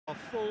are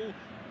full.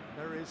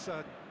 There is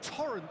a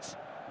torrent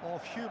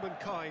of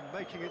humankind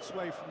making its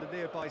way from the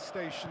nearby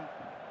station,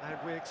 and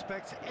we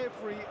expect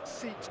every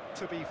seat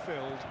to be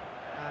filled.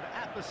 An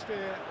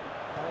atmosphere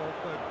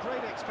of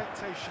great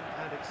expectation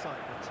and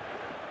excitement.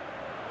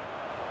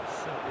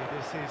 Certainly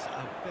this is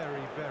a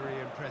very, very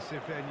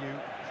impressive venue,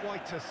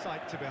 quite a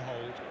sight to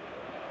behold.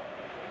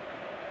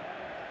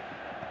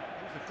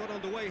 Things have got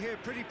underway here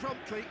pretty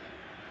promptly.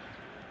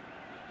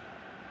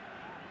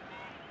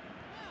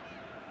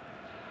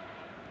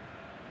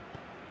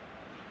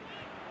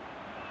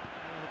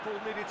 The ball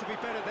needed to be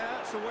better there,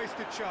 it's a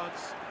wasted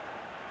chance.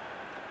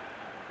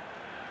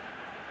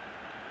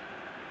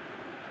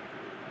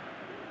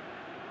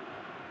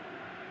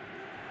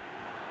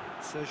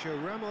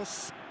 Sergio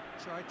Ramos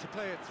tried to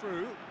play it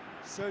through.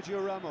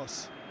 Sergio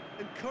Ramos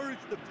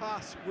encouraged the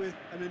pass with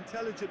an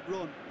intelligent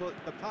run, but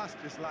the pass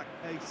just lacked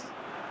pace.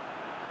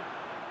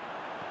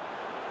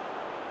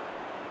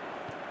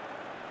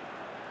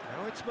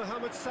 Now it's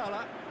Mohamed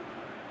Salah.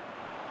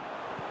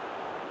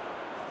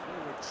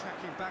 Forward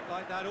tracking back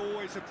like that,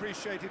 always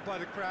appreciated by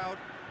the crowd.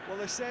 Well,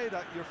 they say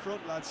that your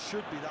front lads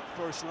should be that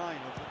first line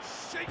of it.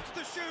 Shapes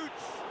to shoot!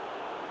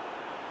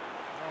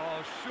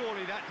 Oh,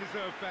 surely that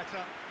deserved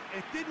better.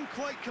 It didn't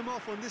quite come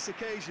off on this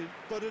occasion,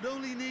 but it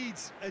only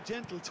needs a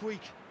gentle tweak.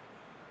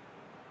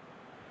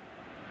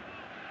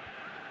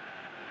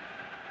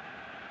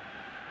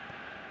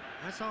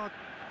 Hazard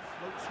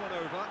floats one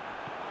over.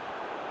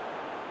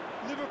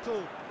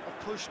 Liverpool have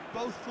pushed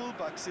both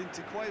fullbacks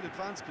into quite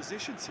advanced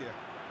positions here.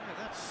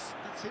 Yeah, that's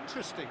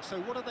interesting. So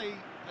what are they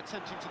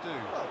attempting to do?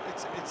 Well,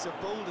 it's a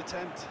bold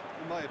attempt,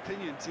 in my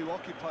opinion, to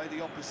occupy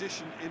the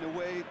opposition in a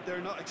way they're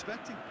not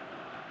expecting.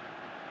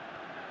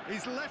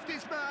 He's left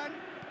his man.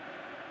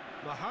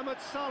 Mohamed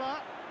Salah.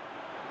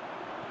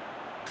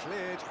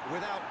 Cleared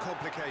without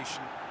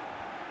complication.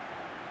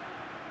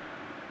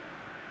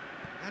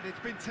 And it's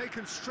been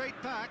taken straight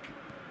back.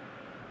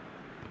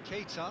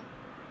 Keita.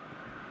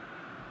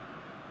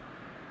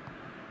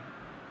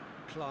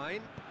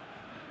 Klein.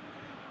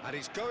 And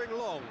he's going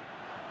long.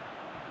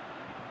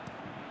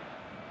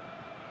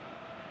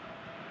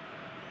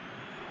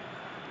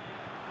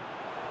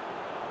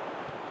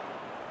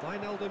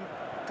 Wijnaldum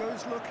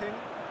goes looking.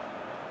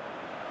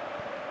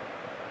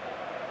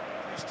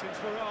 Questions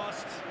were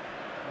asked,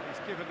 and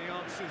he's given the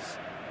answers.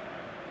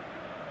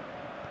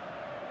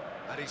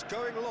 And he's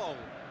going long.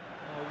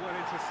 Oh, well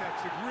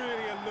intercepted,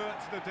 really alert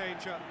to the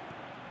danger.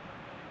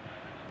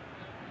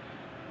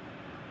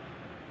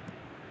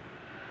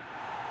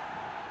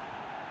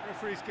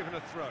 Referee's given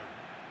a throw.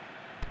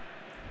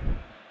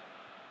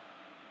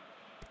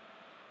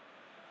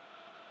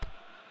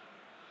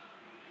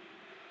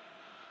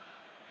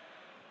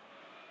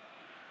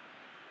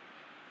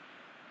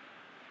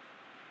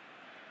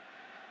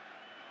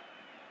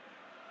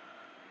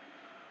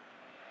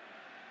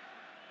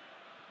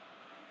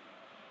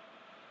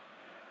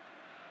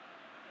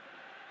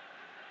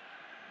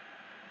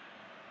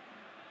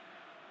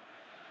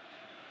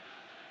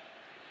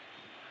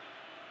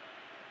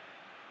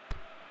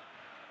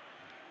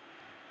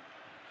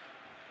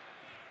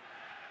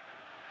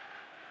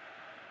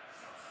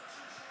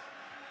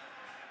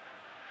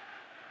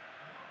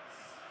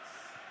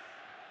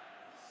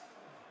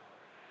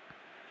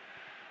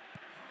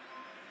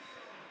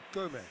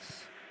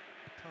 Gomez.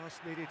 Pass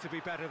needed to be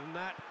better than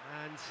that,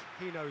 and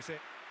he knows it.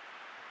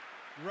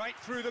 Right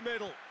through the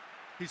middle.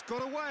 He's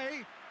got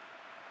away.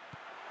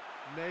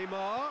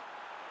 Neymar.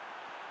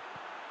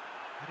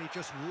 And he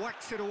just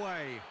whacks it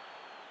away.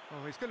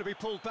 Oh, he's going to be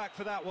pulled back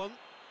for that one.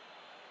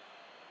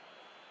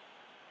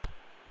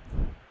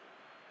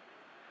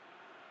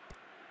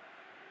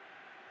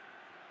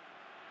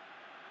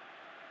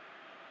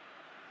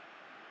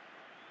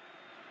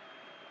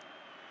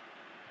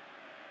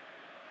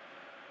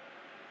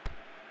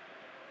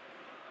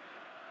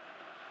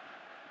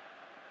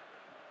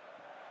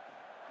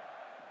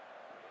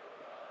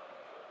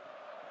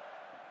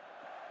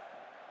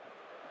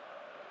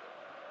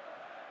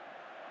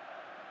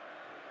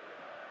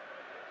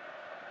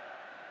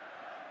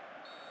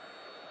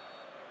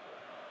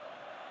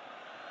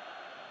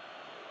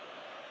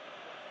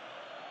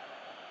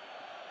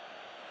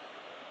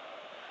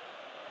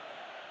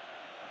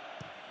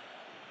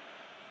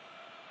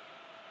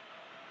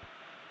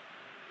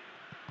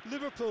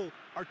 Liverpool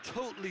are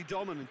totally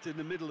dominant in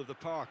the middle of the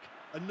park,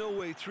 a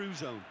no-way through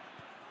zone.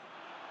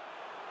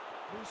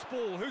 Loose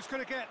ball, who's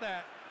going to get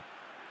that?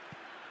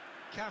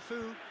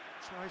 Cafu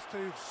tries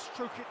to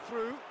stroke it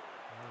through.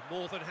 Oh,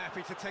 more than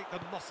happy to take the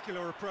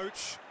muscular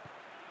approach.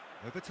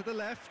 Over to the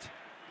left.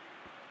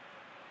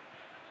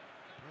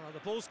 Oh, the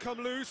ball's come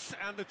loose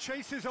and the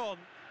chase is on.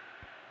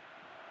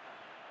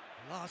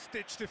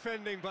 Last-ditch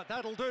defending, but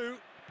that'll do.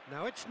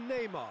 Now it's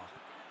Neymar.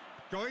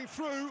 Going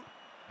through,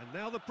 and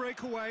now the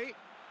breakaway.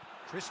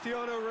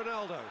 Cristiano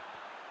Ronaldo.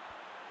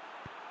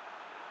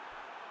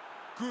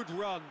 Good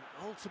run,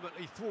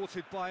 ultimately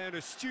thwarted by an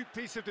astute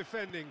piece of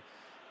defending.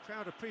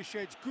 Crowd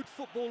appreciates good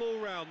football all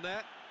round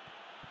there.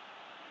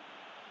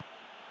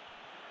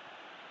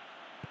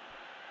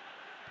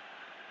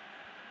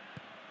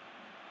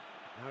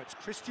 Now Now it's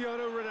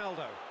Cristiano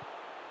Ronaldo.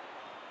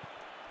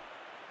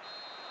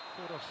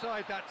 Caught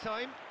offside that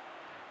time.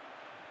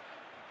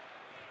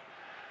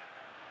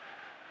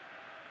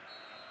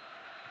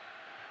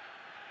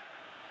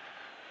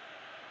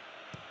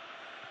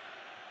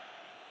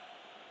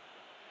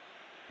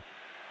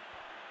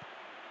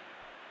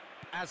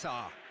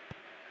 Azar.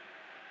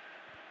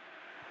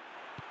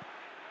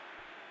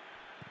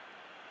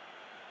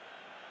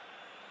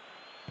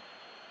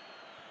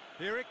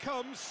 Here it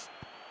comes.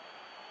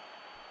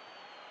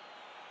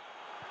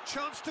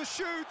 Chance to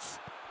shoot.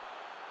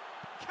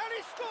 Can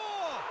he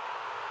score?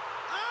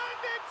 And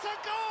it's a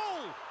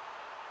goal!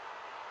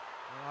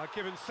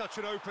 Given such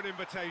an open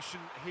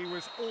invitation, he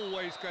was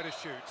always going to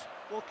shoot.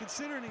 Well,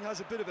 considering he has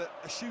a bit of a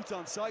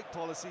shoot-on-sight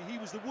policy, he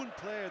was the one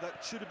player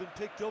that should have been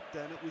picked up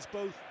then. It was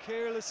both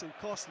careless and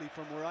costly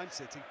from where I'm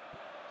sitting.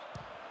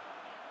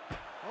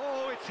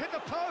 Oh, it's hit the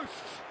post!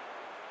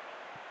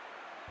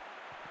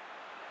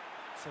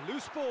 It's a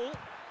loose ball.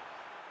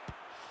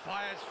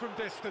 Fires from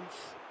distance.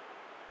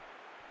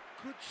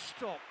 Good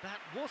stop, that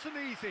wasn't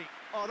easy.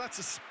 Oh, that's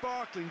a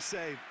sparkling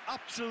save,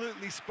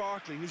 absolutely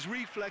sparkling. His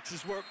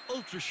reflexes were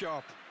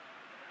ultra-sharp.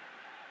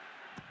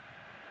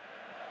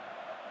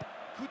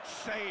 Good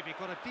save, he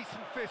got a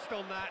decent fist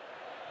on that.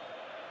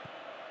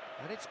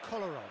 And it's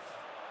Kolarov.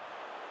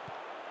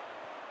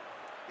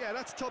 Yeah,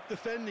 that's top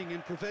defending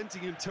and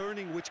preventing him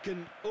turning, which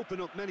can open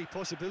up many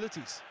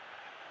possibilities.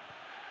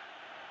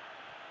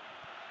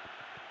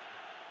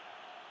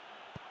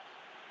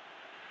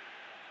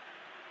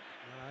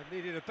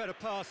 Needed a better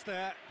pass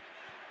there.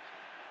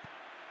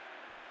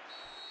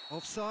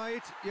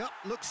 Offside, yep,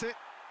 looks it.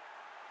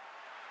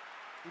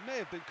 He may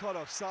have been caught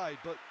offside,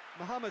 but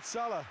Mohamed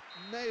Salah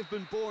may have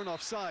been born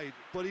offside,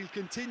 but he'll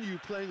continue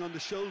playing on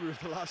the shoulder of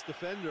the last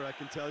defender, I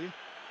can tell you.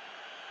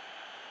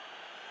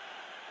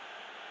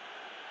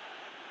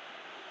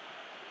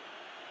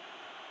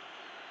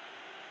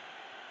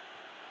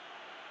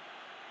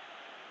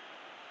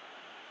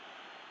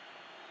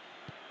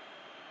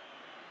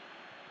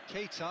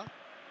 Keita.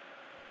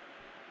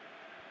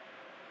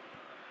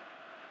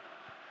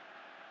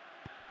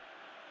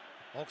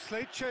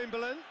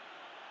 Oxlade-Chamberlain.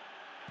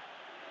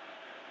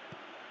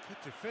 Good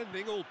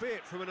defending,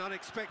 albeit from an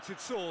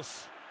unexpected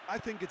source. I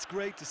think it's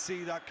great to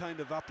see that kind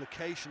of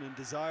application and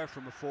desire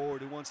from a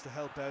forward who wants to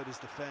help out his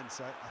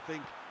defence. I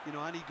think, you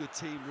know, any good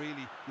team,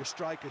 really, your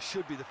striker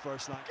should be the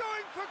first line.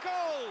 Going for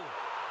goal!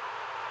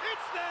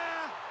 It's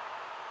there!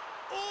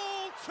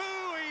 All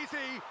too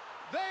easy!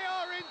 They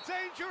are in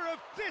danger of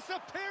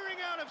disappearing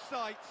out of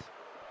sight.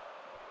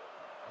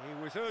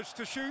 He was urged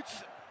to shoot,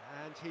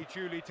 and he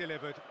duly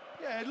delivered.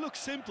 Yeah, it looks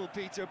simple,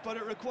 Peter, but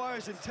it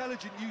requires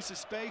intelligent use of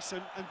space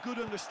and good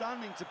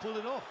understanding to pull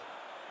it off.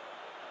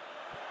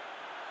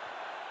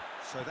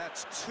 So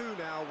that's two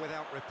now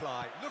without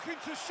reply. Looking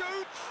to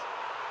shoot!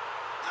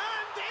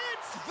 And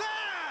it's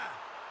there!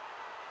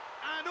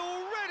 And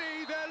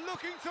already they're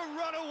looking to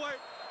run away.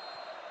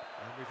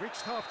 And we've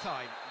reached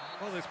half-time.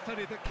 Well, there's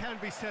plenty that can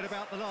be said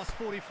about the last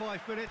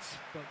 45 minutes,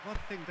 but one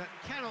thing that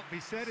cannot be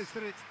said is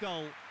that it's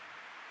dull.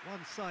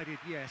 One-sided,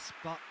 yes,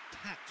 but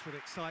packed with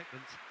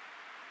excitement.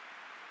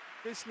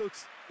 This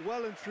looks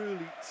well and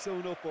truly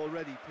sewn up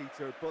already,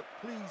 Peter, but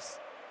please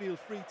feel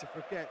free to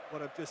forget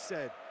what I've just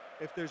said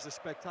if there's a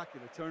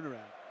spectacular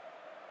turnaround.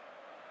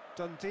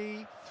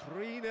 Dundee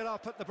 3-0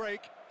 up at the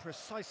break,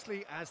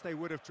 precisely as they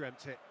would have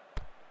dreamt it.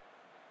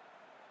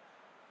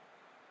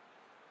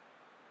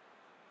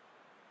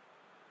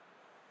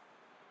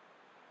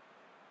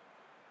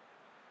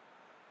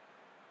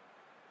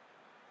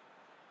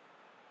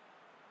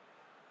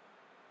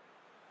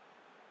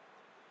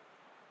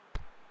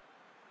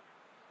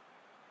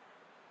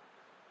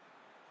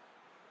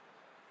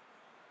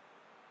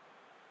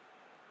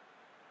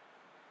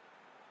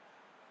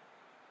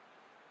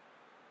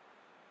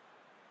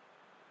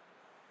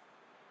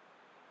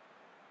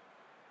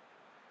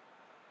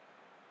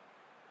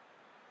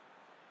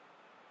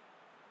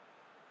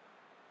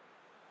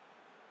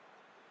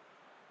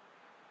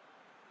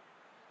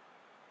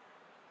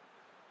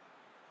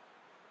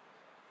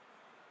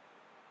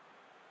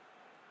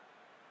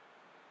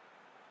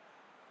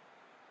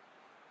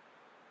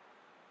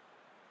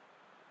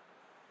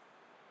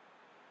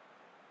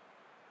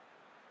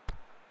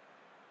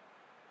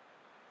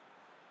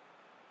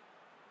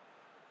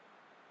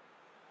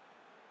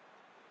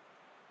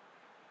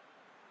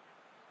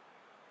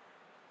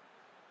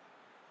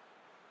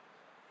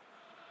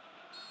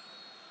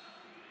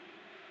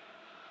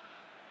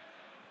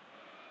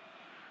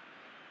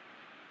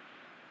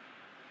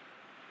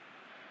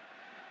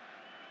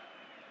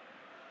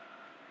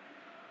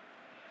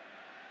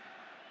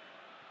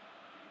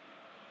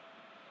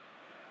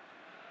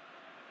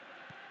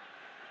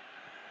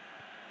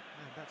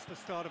 And that's the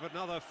start of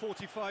another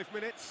 45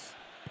 minutes.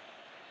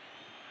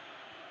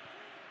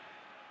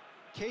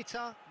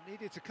 Keita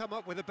needed to come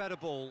up with a better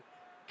ball.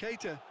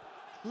 Keita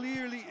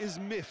clearly is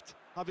miffed,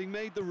 having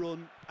made the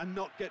run and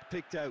not get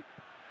picked out.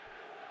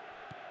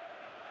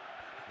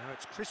 Now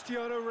it's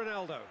Cristiano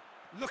Ronaldo,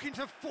 looking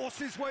to force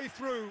his way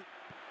through.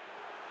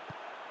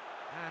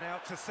 And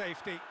out to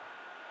safety.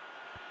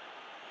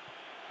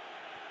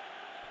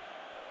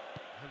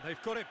 And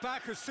they've got it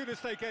back as soon as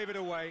they gave it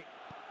away.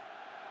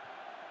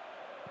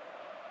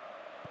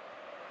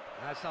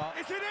 Hazard.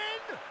 Is it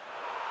in?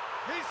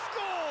 He's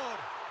scored!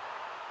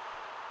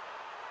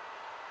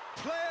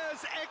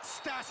 Players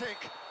ecstatic,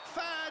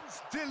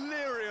 fans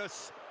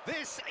delirious.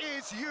 This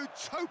is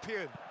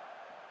utopian.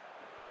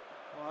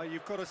 Well,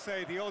 you've got to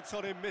say the odds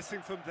on him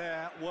missing from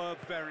there were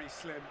very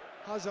slim.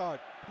 Hazard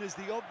is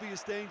the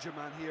obvious danger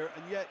man here,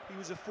 and yet he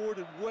was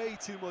afforded way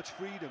too much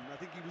freedom. I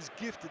think he was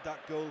gifted that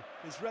goal.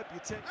 His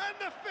reputation... And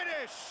the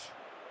finish!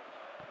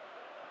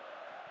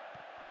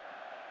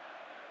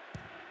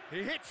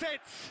 He hits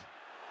it!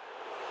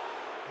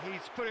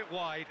 He's put it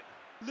wide.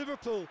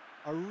 Liverpool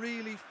are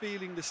really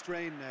feeling the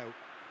strain now.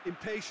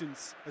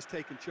 Impatience has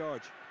taken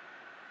charge.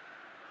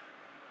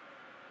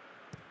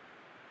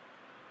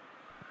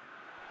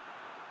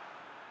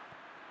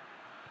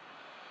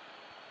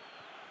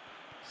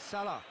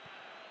 Salah.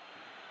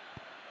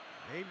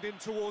 Aimed in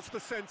towards the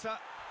centre.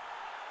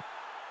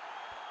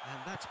 And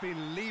that's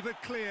been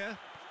levered clear.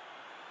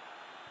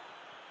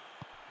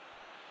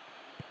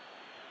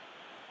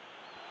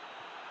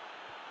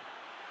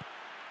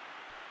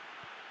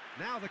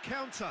 Now the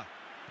counter.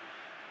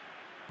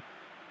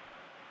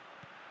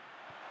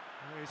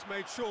 He's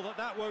made sure that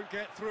that won't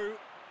get through.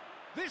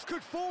 This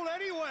could fall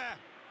anywhere.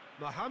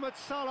 Mohamed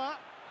Salah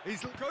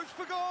goes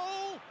for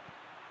goal.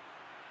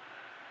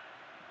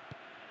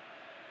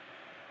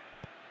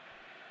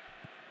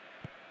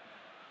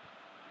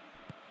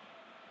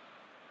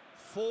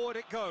 Forward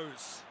it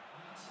goes.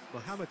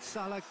 Mohamed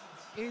Salah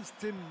is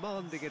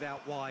demanding it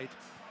out wide.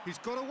 He's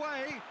got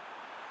away.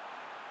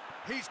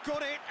 He's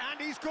got it, and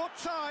he's got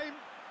time.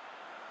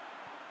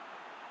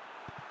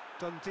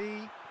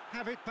 Dundee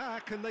have it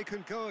back, and they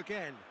can go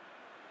again.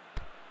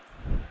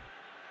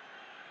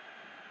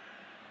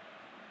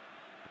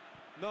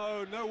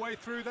 No way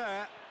through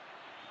there.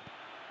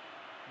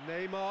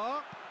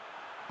 Neymar.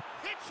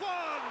 Hits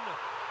one!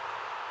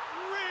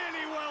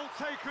 Really well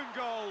taken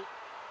goal.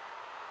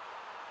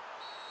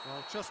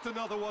 Well, just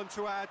another one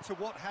to add to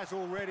what has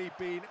already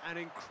been an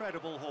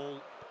incredible haul.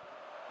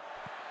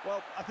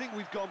 Well, I think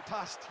we've gone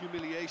past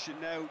humiliation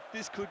now.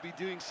 This could be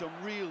doing some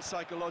real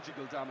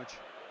psychological damage.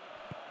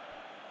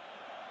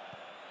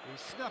 He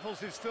snaffles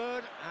his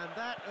third, and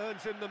that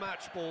earns him the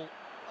match ball.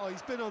 Oh,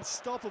 he's been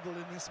unstoppable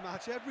in this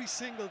match. Every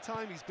single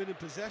time he's been in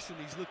possession,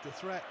 he's looked a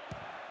threat.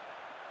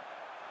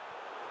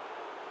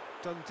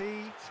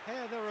 Dundee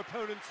tear their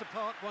opponents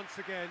apart once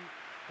again.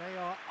 They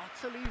are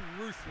utterly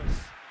ruthless.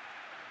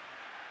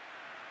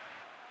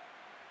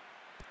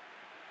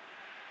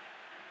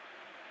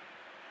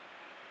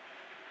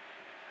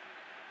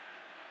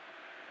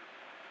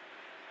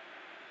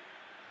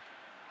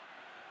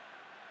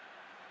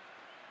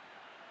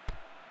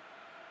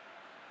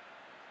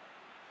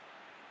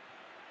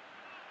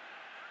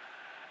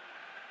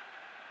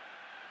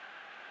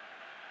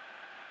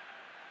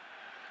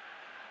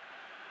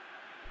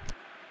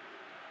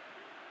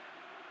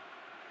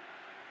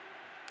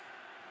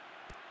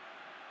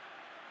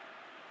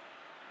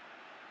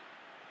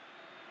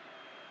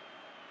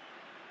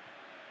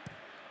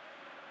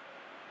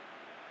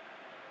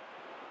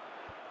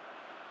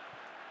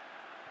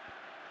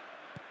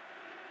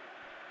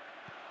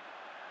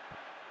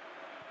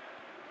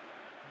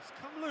 It's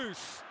come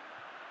loose.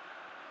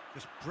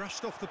 Just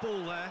brushed off the ball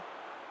there.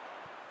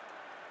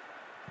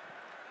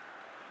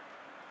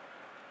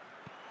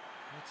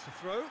 That's the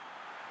throw.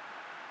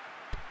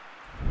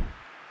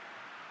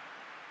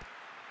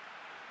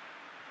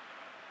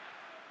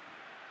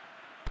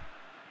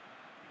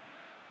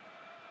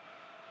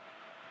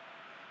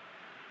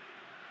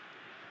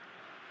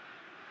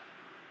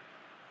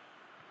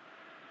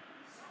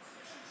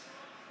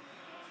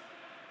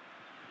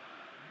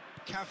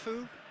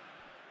 Cafu.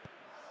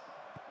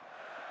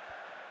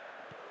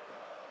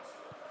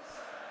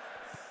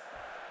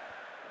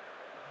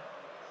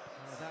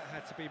 That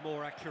had to be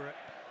more accurate.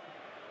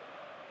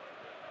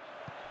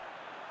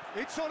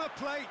 It's on a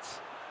plate.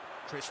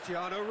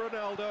 Cristiano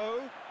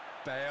Ronaldo.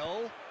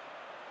 Bale.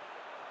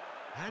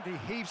 And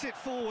he heaves it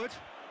forward.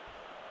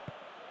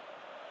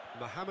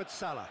 Mohamed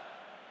Salah.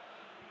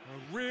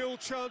 A real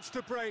chance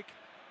to break.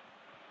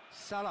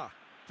 Salah.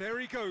 There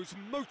he goes,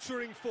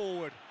 motoring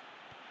forward.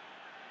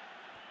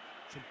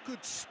 Some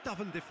good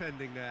stubborn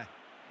defending there.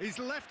 He's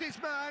left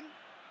his man.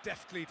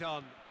 Deftly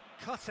done.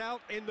 Cut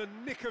out in the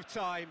nick of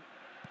time.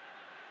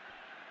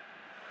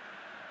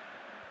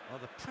 Well,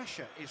 the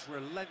pressure is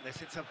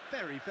relentless. It's a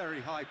very, very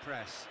high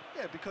press.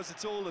 Yeah, because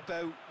it's all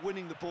about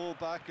winning the ball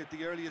back at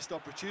the earliest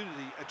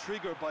opportunity, a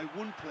trigger by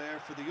one player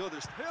for the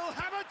others. He'll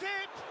have a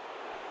dip!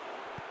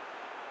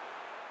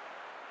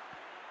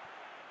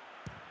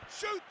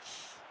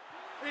 Shoots!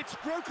 It's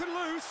broken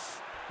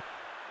loose.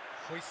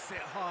 Hoists it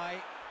high,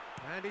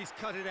 and he's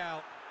cut it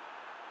out.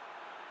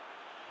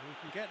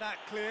 He can get that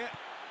clear.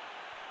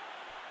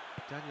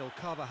 Daniel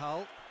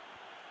Carvajal.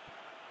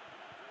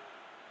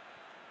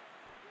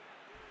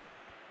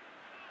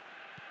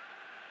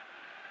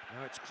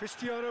 Now it's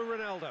Cristiano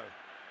Ronaldo.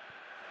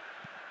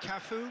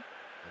 Cafu.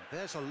 And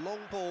there's a long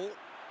ball.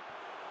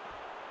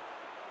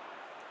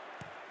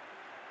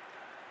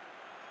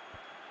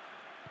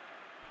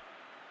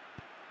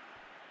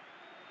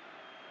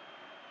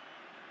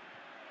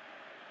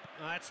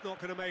 That's not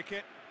going to make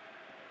it.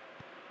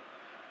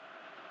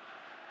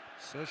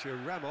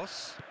 Sergio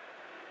Ramos.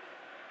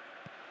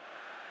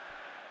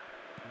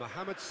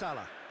 Mohamed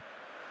Salah.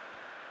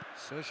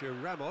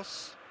 Sergio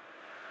Ramos.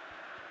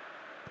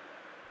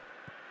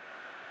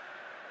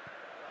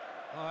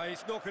 Oh,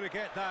 he's not going to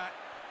get that.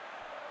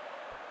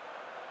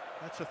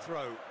 That's a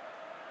throw.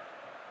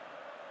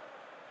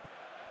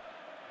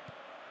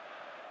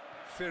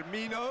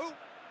 Firmino.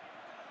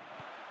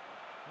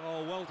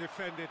 Oh, well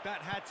defended.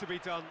 That had to be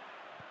done.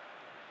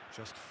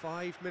 Just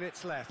 5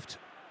 minutes left.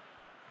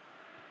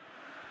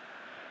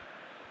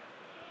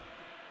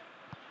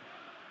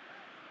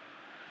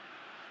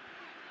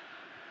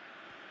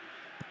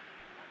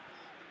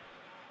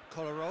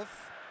 Kolarov.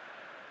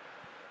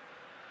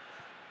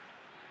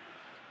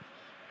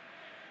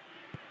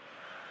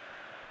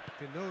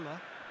 Ginola.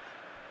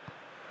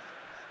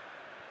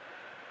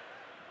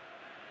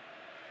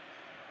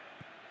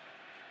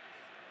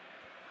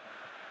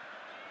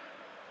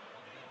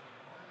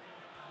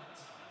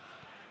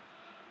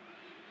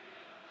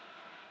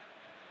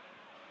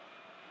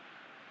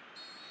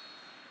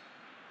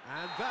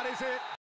 And that is it.